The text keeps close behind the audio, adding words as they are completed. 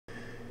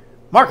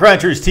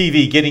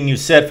MarkRogersTV getting you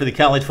set for the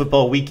college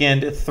football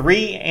weekend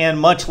 3, and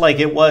much like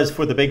it was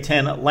for the Big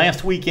Ten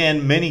last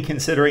weekend, many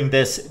considering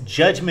this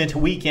judgment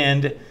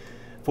weekend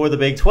for the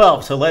Big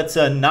 12. So let's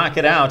knock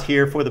it out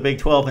here for the Big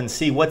 12 and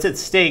see what's at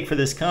stake for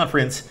this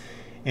conference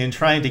in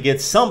trying to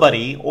get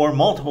somebody or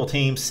multiple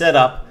teams set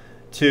up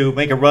to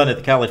make a run at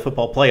the college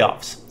football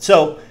playoffs.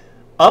 So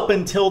up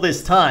until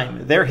this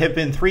time, there have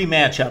been 3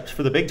 matchups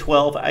for the Big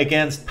 12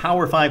 against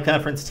Power 5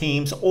 conference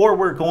teams, or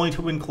we're going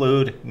to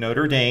include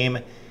Notre Dame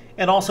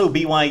and also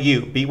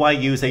BYU.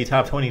 BYU is a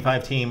top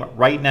 25 team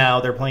right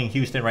now. They're playing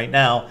Houston right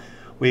now.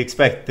 We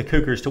expect the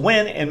Cougars to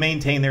win and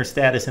maintain their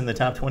status in the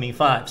top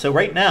 25. So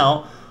right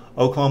now,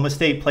 Oklahoma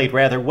State played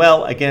rather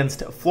well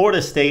against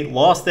Florida State,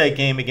 lost that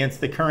game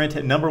against the current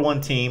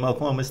 #1 team,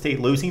 Oklahoma State,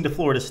 losing to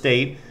Florida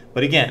State,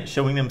 but again,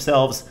 showing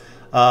themselves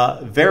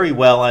very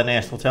well on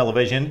national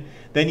television.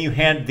 Then you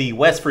had the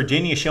West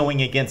Virginia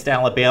showing against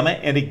Alabama,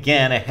 and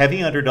again, a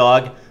heavy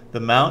underdog. The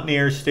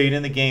Mountaineers stayed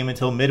in the game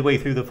until midway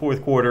through the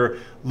fourth quarter,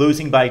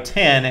 losing by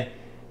 10.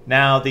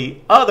 Now the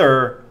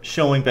other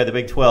showing by the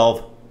Big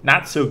 12,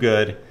 not so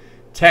good.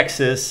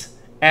 Texas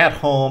at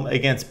home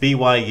against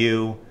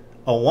BYU,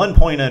 a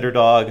 1-point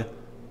underdog,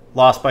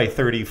 lost by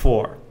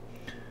 34.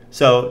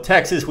 So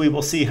Texas, we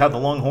will see how the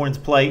Longhorns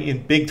play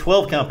in Big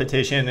 12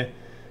 competition,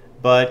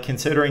 but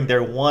considering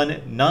their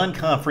one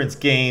non-conference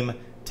game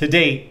to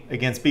date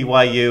against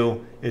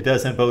BYU, it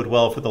doesn't bode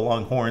well for the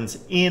Longhorns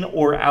in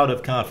or out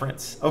of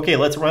conference. Okay,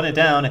 let's run it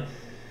down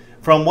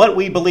from what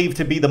we believe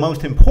to be the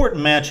most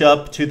important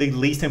matchup to the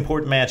least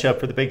important matchup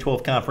for the Big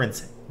 12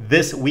 Conference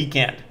this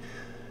weekend.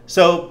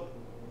 So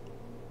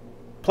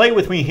play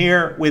with me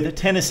here with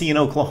Tennessee and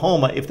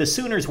Oklahoma. If the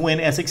Sooners win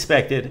as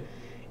expected,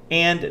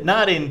 and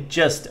not in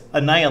just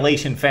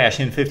annihilation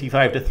fashion,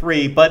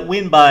 55-3, but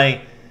win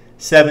by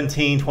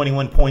 17,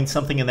 21 points,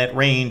 something in that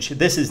range,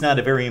 this is not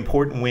a very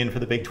important win for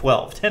the Big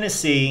 12.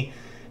 Tennessee,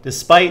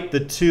 despite the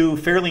 2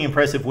 fairly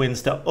impressive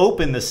wins to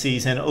open the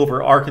season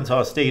over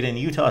Arkansas State and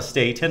Utah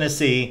State,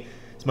 Tennessee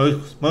is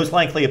most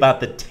likely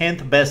about the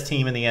 10th best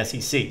team in the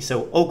SEC.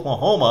 So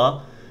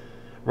Oklahoma,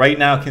 right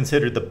now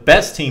considered the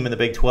best team in the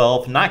Big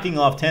 12, knocking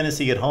off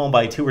Tennessee at home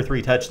by 2 or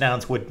 3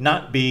 touchdowns would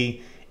not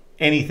be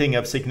anything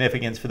of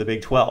significance for the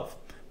Big 12.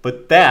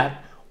 But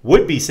that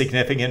would be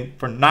significant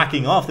for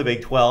knocking off the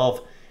Big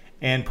 12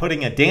 and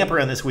putting a damper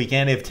on this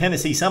weekend if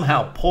Tennessee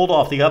somehow pulled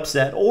off the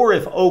upset, or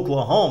if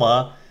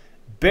Oklahoma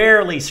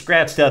barely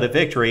scratched out a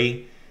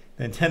victory,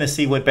 then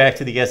Tennessee went back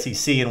to the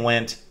SEC and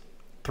went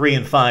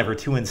 3-5 or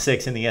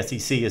 2-6 in the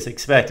SEC as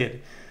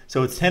expected.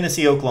 So it's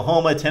Tennessee,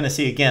 Oklahoma.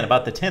 Tennessee, again,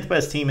 about the 10th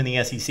best team in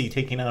the SEC,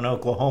 taking on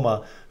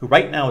Oklahoma, who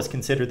right now is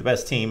considered the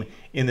best team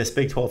in this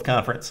Big 12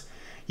 conference.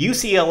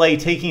 UCLA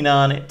taking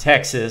on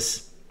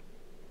Texas.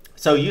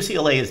 So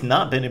UCLA has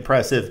not been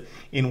impressive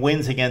in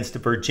wins against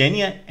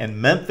Virginia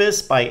and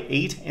Memphis by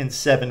 8 and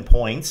 7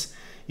 points.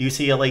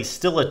 UCLA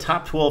still a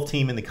top 12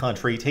 team in the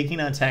country,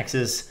 taking on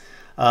Texas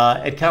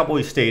at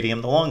Cowboy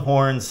Stadium. The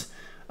Longhorns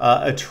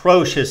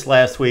atrocious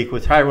last week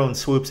with Tyrone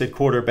Swoops at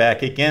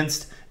quarterback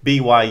against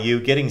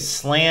BYU, getting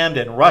slammed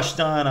and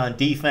rushed on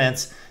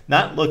defense,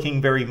 not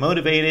looking very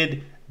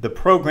motivated. The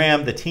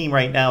program, the team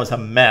right now is a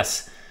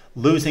mess,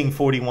 losing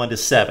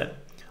 41-7.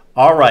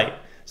 All right,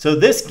 so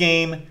this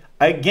game,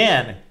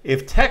 again,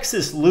 if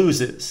Texas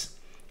loses,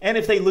 and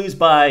if they lose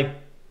by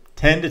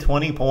 10 to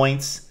 20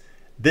 points,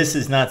 this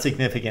is not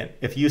significant.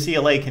 If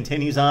UCLA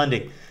continues on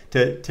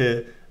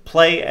to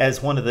play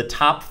as one of the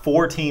top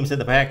 4 teams in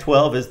the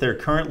Pac-12, as they're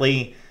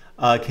currently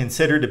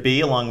considered to be,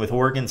 along with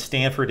Oregon,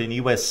 Stanford, and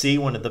USC,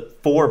 one of the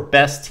 4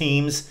 best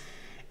teams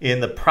in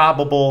the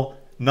probable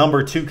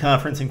 #2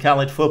 conference in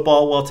college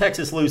football, well,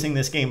 Texas losing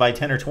this game by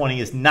 10 or 20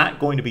 is not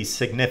going to be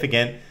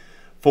significant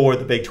for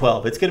the Big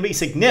 12. It's going to be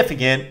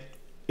significant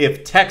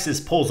if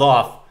Texas pulls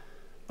off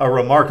a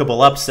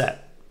remarkable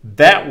upset.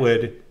 That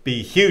would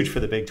be huge for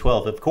the Big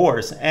 12, of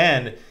course,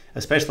 and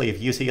especially if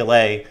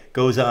UCLA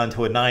goes on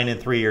to a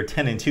 9-3 or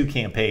 10-2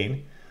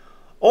 campaign,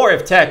 or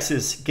if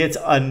Texas gets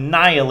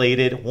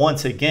annihilated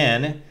once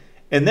again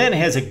and then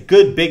has a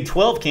good Big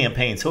 12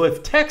 campaign. So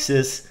if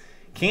Texas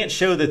can't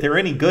show that they're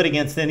any good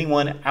against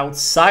anyone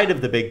outside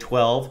of the Big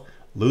 12,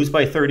 lose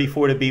by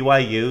 34 to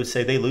BYU,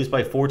 say they lose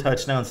by 4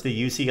 touchdowns to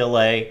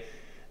UCLA,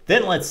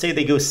 then let's say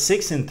they go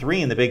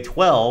 6-3 in the Big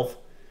 12,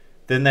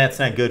 then that's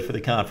not good for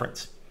the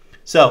conference.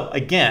 So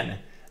again,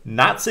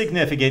 not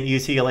significant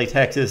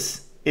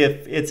UCLA-Texas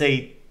if it's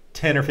a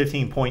 10 or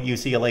 15 point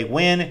UCLA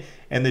win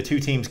and the 2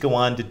 teams go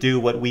on to do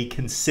what we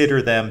consider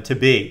them to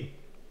be.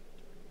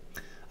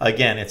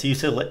 Again, it's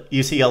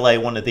UCLA,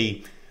 one of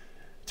the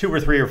 2 or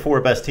 3 or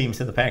 4 best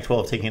teams in the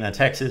Pac-12, taking on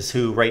Texas,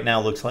 who right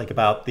now looks like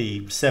about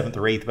the 7th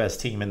or 8th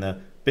best team in the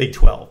Big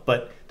 12.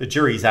 But the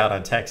jury's out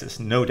on Texas,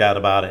 no doubt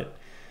about it.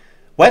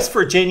 West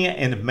Virginia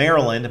and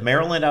Maryland.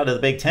 Maryland out of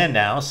the Big Ten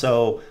now,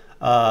 so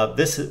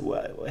This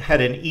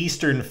had an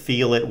Eastern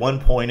feel at one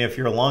point if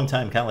you're a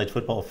longtime college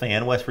football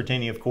fan. West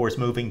Virginia, of course,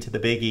 moving to the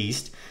Big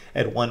East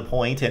at one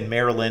point, and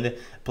Maryland,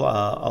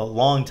 a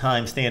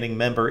longtime standing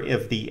member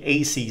of the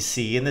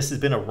ACC. And this has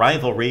been a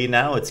rivalry.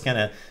 Now it's kind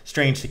of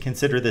strange to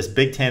consider this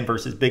Big Ten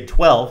versus Big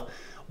 12.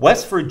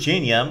 West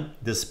Virginia,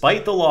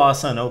 despite the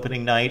loss on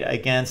opening night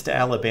against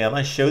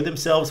Alabama, showed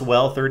themselves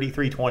well,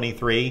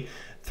 33-23,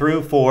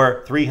 threw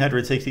for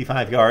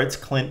 365 yards.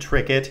 Clint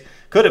Trickett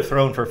could have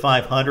thrown for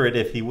 500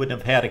 if he wouldn't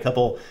have had a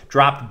couple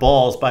dropped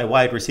balls by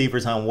wide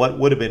receivers on what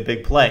would have been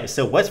big plays.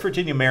 So West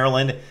Virginia,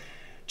 Maryland,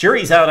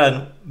 jury's out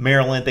on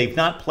Maryland. They've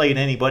not played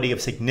anybody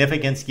of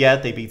significance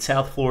yet. They beat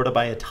South Florida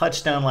by a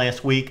touchdown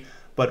last week.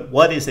 But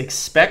what is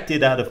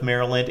expected out of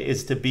Maryland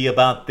is to be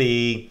about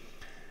the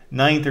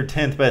 9th or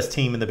 10th best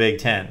team in the Big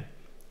Ten,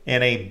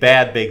 and a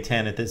bad Big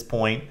Ten at this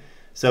point.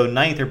 So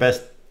 9th or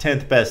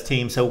 10th best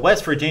team. So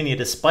West Virginia,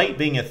 despite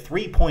being a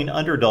 3-point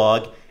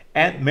underdog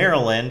at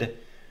Maryland,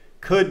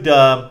 could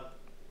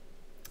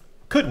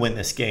win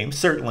this game.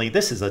 Certainly,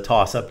 this is a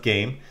toss-up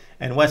game,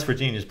 and West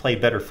Virginia's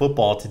played better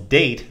football to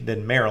date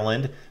than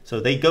Maryland, so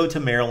they go to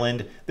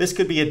Maryland. This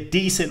could be a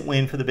decent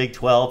win for the Big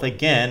 12,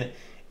 again,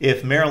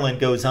 if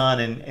Maryland goes on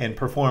and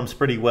performs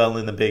pretty well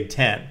in the Big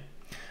Ten.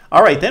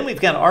 All right, then we've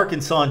got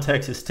Arkansas and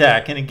Texas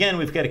Tech, and again,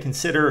 we've got to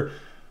consider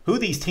who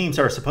these teams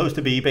are supposed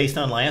to be based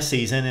on last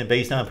season and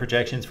based on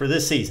projections for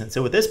this season.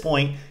 So at this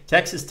point,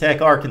 Texas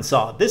Tech,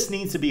 Arkansas, this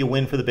needs to be a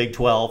win for the Big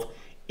 12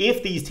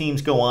 if these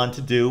teams go on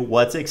to do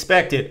what's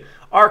expected.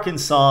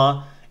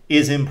 Arkansas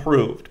is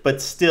improved,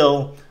 but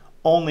still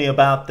only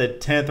about the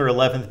 10th or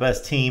 11th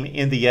best team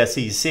in the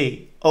SEC.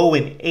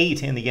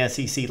 0-8 in the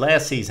SEC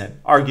last season.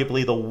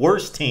 Arguably the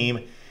worst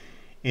team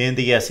in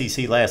the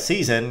SEC last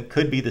season,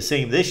 could be the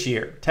same this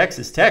year.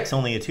 Texas Tech's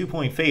only a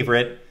 2-point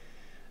favorite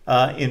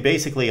in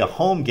basically a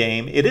home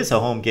game. It is a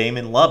home game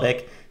in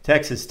Lubbock.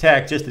 Texas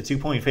Tech, just a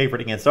 2-point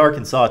favorite against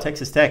Arkansas.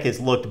 Texas Tech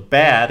has looked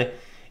bad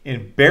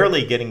in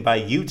barely getting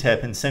by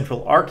UTEP in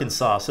Central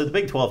Arkansas. So the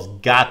Big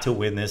 12's got to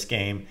win this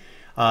game.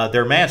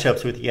 Their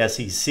matchups with the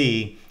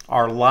SEC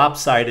are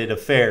lopsided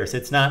affairs.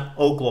 It's not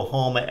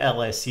Oklahoma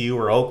LSU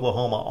or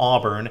Oklahoma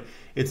Auburn.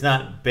 It's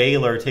not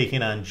Baylor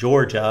taking on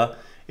Georgia.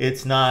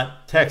 It's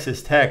not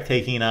Texas Tech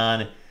taking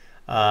on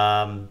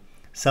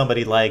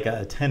somebody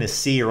like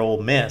Tennessee or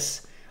Ole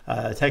Miss.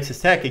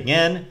 Texas Tech,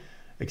 again,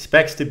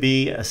 expects to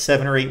be a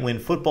 7 or 8 win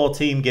football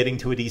team, getting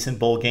to a decent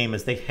bowl game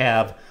as they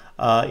have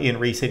in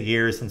recent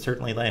years, and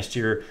certainly last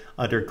year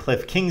under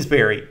Cliff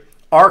Kingsbury.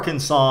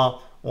 Arkansas,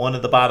 one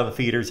of the bottom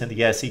feeders in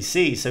the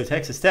SEC. So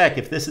Texas Tech,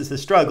 if this is the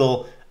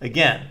struggle,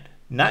 again,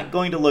 not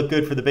going to look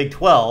good for the Big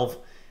 12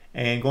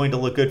 and going to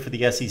look good for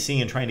the SEC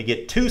and trying to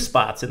get 2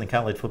 spots in the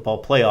college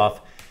football playoff,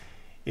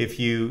 if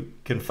you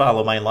can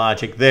follow my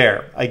logic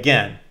there.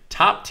 Again,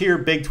 top-tier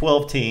Big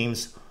 12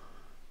 teams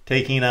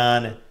taking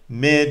on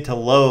mid to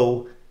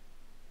low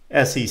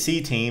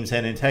SEC teams,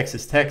 and in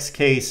Texas Tech's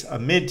case, a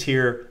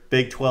mid-tier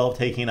Big 12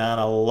 taking on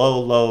a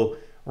low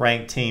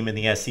ranked team in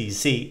the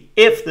SEC,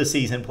 if the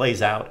season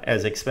plays out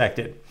as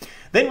expected.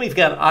 Then we've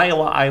got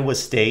Iowa, Iowa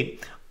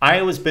State.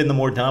 Iowa's been the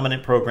more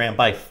dominant program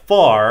by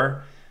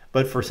far,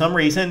 but for some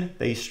reason,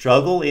 they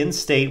struggle in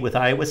state with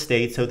Iowa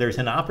State, so there's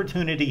an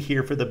opportunity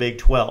here for the Big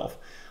 12.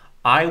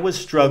 Iowa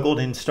struggled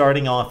in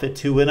starting off at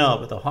 2-0,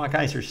 but the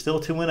Hawkeyes are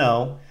still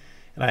 2-0,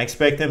 and I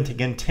expect them to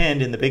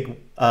contend in the Big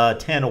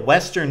 10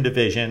 Western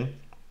Division.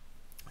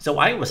 So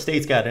Iowa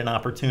State's got an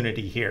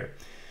opportunity here.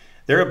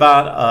 They're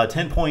about a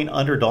 10-point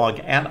underdog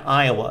at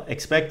Iowa.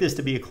 Expect this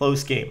to be a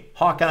close game.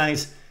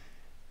 Hawkeyes,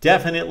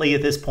 definitely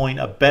at this point,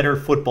 a better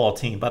football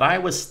team. But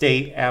Iowa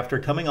State, after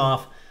coming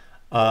off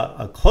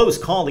a close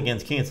call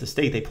against Kansas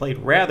State, they played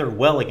rather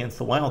well against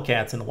the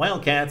Wildcats. And the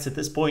Wildcats, at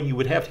this point, you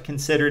would have to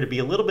consider to be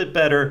a little bit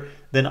better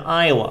than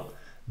Iowa.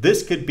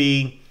 This could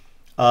be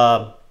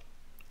a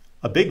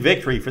big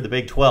victory for the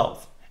Big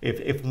 12.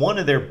 If one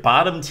of their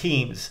bottom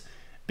teams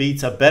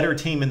beats a better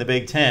team in the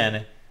Big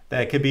 10,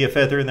 that could be a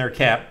feather in their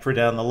cap for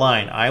down the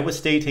line. Iowa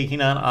State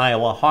taking on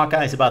Iowa.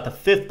 Hawkeyes about the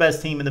 5th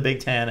best team in the Big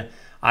 10.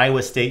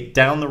 Iowa State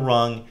down the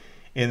rung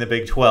in the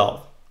Big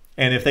 12.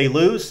 And if they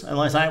lose,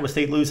 unless Iowa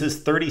State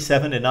loses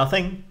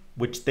 37-0,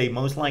 which they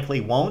most likely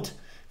won't,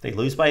 if they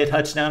lose by a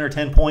touchdown or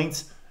 10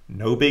 points,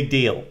 no big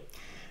deal.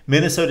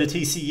 Minnesota,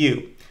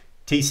 TCU.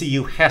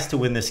 TCU has to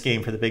win this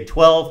game for the Big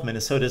 12.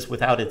 Minnesota's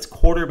without its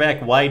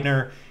quarterback,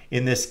 Widener,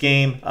 in this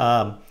game.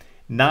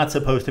 Not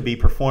supposed to be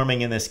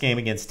performing in this game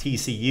against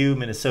TCU.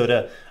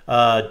 Minnesota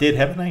did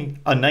have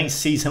a nice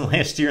season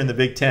last year in the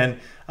Big Ten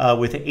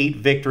with 8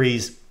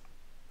 victories,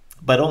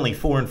 but only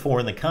 4-4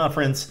 in the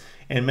conference.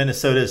 And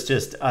Minnesota's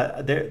just,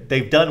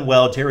 they've done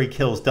well. Jerry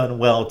Kill's done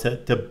well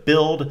to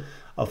build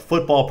a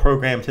football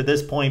program to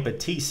this point, but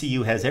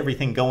TCU has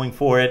everything going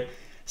for it.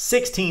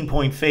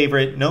 16-point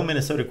favorite, no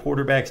Minnesota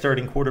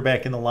starting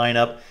quarterback in the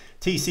lineup.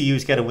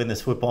 TCU's got to win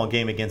this football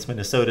game against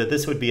Minnesota.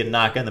 This would be a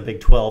knock on the Big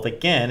 12.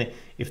 Again,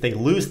 if they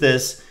lose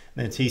this,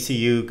 then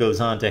TCU goes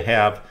on to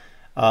have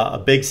a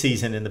big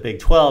season in the Big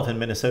 12, and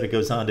Minnesota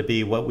goes on to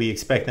be what we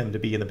expect them to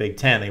be in the Big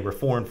 10. They were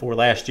 4-4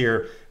 last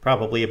year,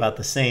 probably about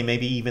the same,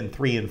 maybe even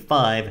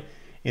 3-5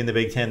 in the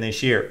Big 10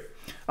 this year.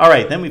 All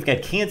right, then we've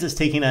got Kansas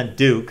taking on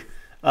Duke.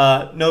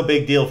 No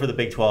big deal for the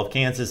Big 12.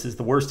 Kansas is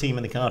the worst team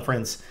in the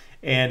conference,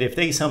 and if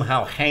they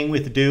somehow hang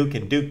with Duke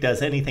and Duke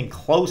does anything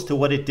close to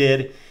what it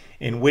did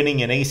in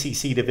winning an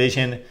ACC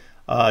division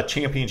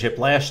championship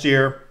last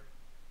year,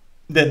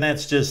 then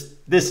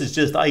this is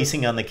just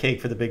icing on the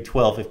cake for the Big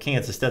 12. If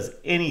Kansas does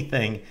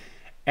anything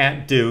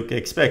at Duke,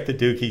 expect the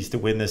Dukies to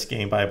win this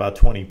game by about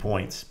 20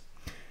 points.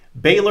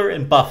 Baylor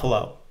and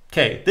Buffalo.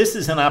 Okay, this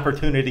is an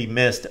opportunity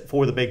missed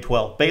for the Big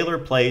 12. Baylor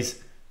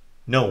plays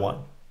no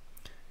one.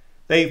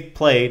 They've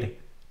played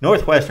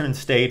Northwestern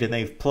State and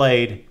they've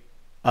played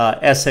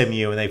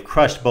SMU, and they've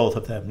crushed both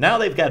of them. Now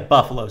they've got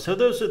Buffalo. So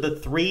those are the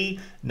 3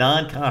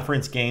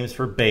 non-conference games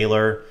for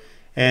Baylor.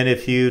 And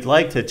if you'd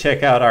like to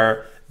check out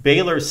our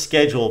Baylor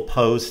schedule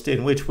post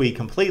in which we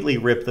completely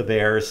rip the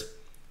Bears,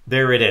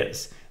 there it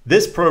is.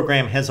 This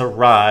program has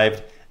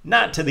arrived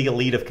not to the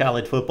elite of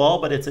college football,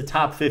 but it's a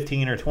top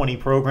 15 or 20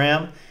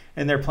 program,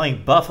 and they're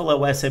playing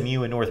Buffalo,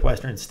 SMU, and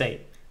Northwestern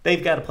State.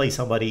 They've got to play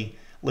somebody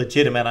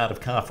legitimate out of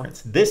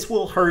conference. This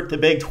will hurt the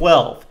Big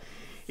 12.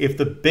 If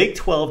the Big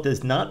 12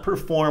 does not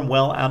perform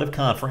well out of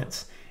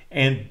conference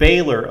and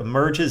Baylor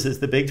emerges as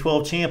the Big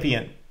 12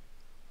 champion,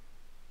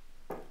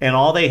 and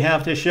all they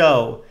have to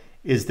show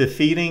is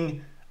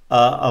defeating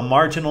a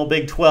marginal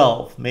Big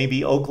 12,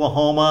 maybe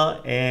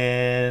Oklahoma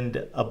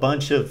and a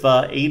bunch of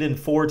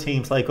 8-4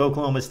 teams like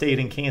Oklahoma State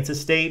and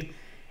Kansas State,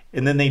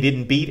 and then they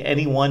didn't beat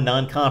anyone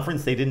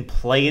non-conference, they didn't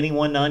play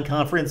anyone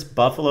non-conference,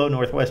 Buffalo,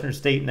 Northwestern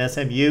State, and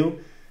SMU,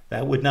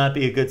 that would not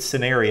be a good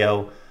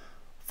scenario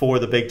for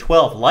the Big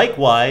 12.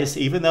 Likewise,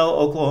 even though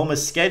Oklahoma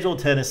scheduled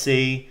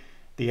Tennessee,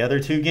 the other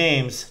 2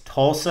 games,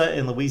 Tulsa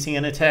and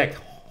Louisiana Tech,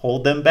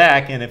 hold them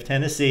back, and if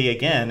Tennessee,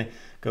 again,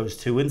 goes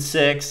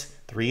 2-6,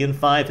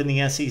 3-5 in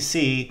the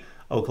SEC,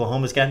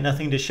 Oklahoma's got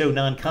nothing to show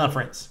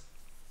non-conference.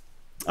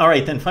 All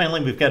right, then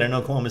finally we've got an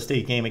Oklahoma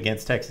State game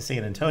against Texas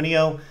San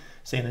Antonio.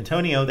 San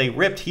Antonio, they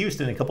ripped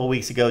Houston a couple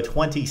weeks ago,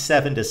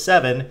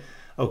 27-7.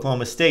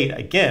 Oklahoma State,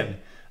 again,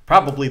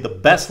 probably the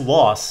best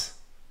loss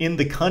in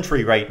the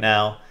country right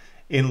now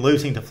in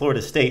losing to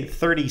Florida State,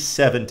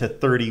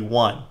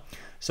 37-31.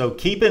 So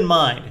keep in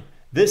mind,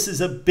 this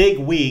is a big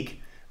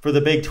week for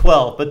the Big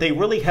 12, but they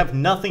really have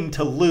nothing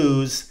to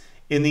lose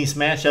in these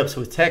matchups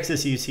with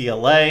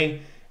Texas-UCLA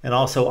and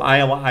also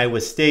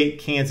Iowa State,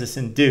 Kansas,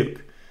 and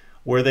Duke.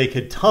 Where they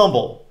could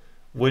tumble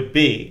would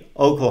be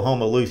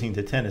Oklahoma losing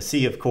to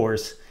Tennessee, of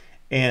course,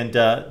 and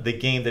the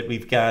game that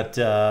we've got,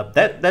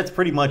 that's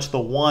pretty much the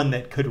one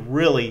that could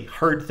really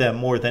hurt them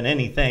more than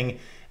anything,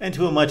 and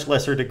to a much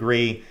lesser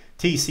degree,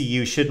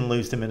 TCU shouldn't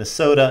lose to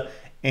Minnesota,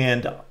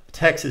 and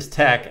Texas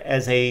Tech,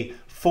 as a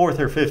 4th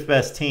or 5th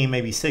best team,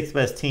 maybe 6th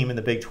best team in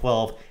the Big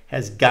 12,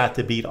 has got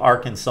to beat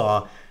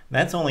Arkansas.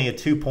 That's only a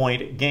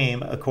 2-point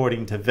game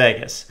according to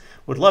Vegas.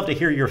 Would love to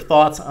hear your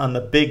thoughts on the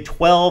Big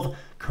 12,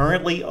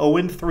 currently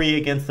 0-3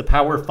 against the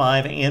Power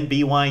 5 and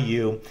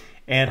BYU,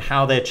 and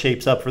how that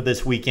shapes up for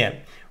this weekend,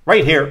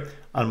 right here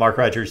on Mark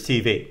Rogers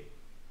TV.